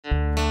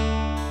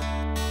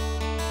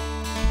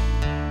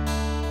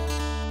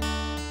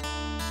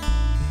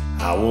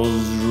I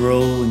was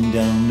rolling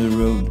down the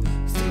road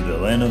through the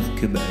land of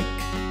Quebec.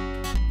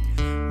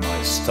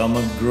 My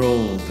stomach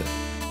growled,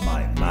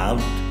 my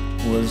mouth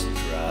was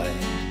dry.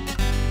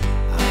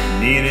 I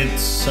needed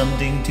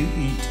something to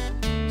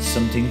eat,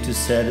 something to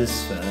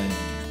satisfy.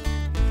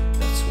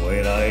 That's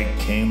when I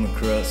came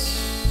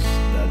across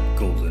that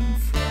golden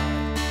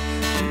fry.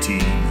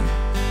 Poutine,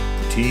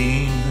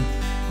 Poutine,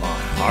 my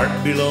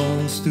heart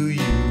belongs to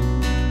you.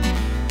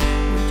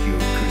 With your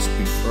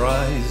crispy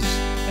fries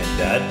and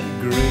that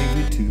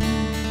gravy too.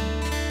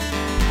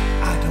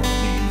 I don't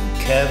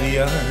need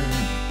caviar,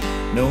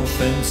 no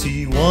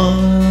fancy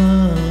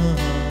one.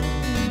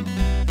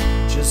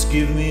 Just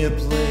give me a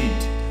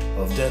plate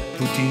of that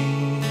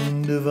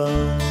poutine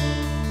divine.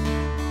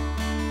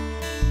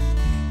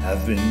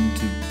 I've been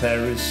to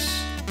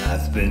Paris,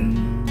 I've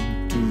been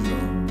to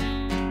Rome,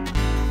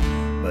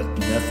 but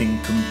nothing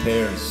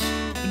compares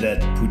to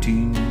that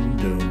poutine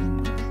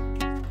dome.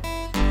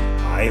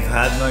 I've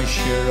had my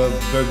share of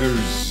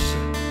burgers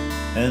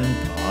and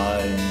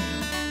pie,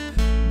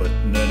 but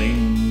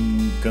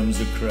nothing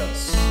comes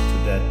across to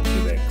that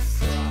Quebec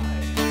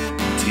fry.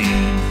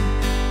 Poutine,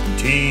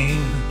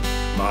 Poutine,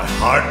 my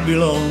heart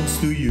belongs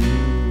to you.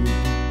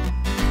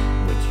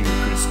 With your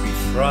crispy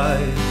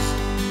fries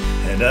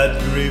and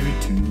that gravy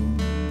too.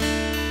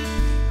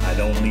 I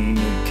don't need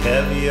no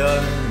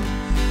caviar,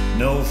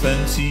 no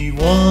fancy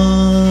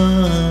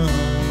one.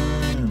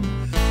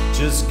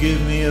 Just give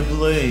me a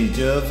plate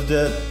of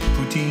that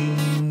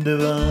poutine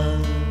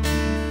divine.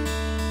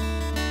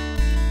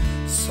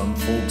 Some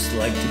folks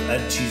like to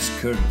add cheese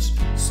curds,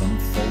 some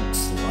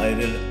folks like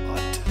it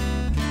hot,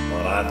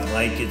 but I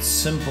like it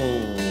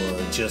simple,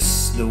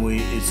 just the way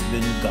it's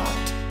been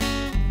got.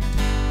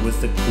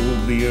 With a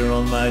cool beer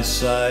on my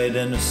side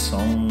and a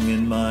song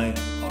in my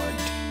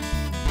heart,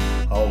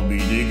 I'll be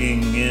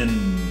digging in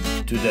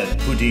to that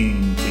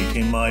poutine,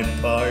 taking my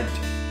part.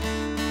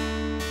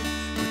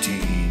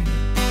 Poutine,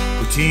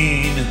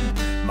 Poutine,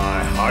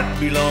 my heart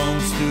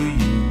belongs to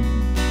you.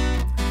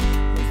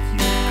 With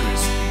your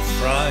crispy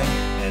fry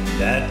and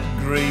that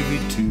gravy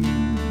too.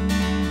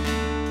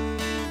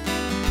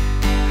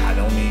 I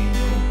don't need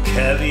no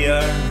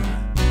caviar,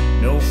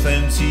 no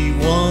fancy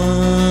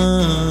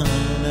one,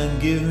 and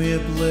give me a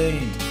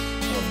plate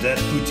of that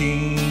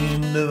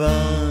poutine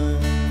divine.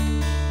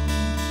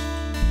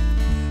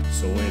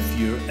 So if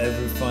you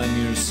ever find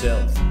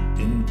yourself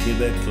in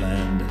Quebec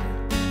land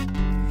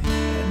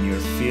and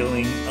you're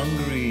feeling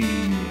hungry,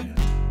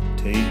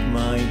 take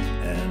my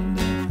hand.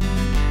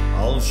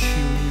 I'll show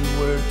you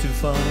where to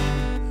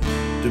find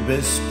the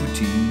best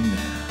poutine,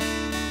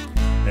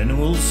 and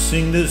we'll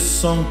sing this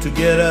song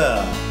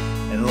together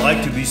and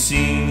like to be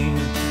seen.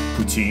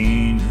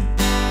 Poutine,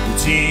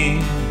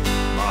 Poutine,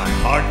 my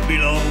heart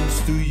belongs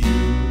to you.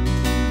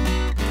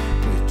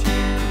 With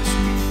your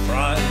crispy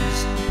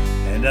fries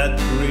and that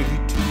gravy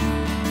too.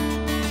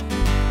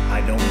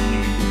 I don't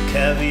need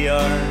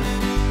caviar,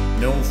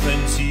 no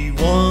fancy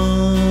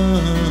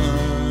one.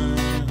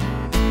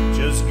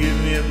 Just give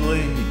me a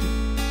plate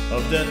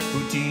of that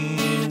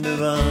poutine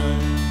divine.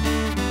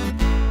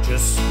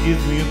 Just give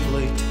me a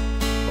plate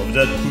of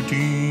that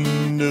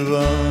poutine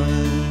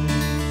divine.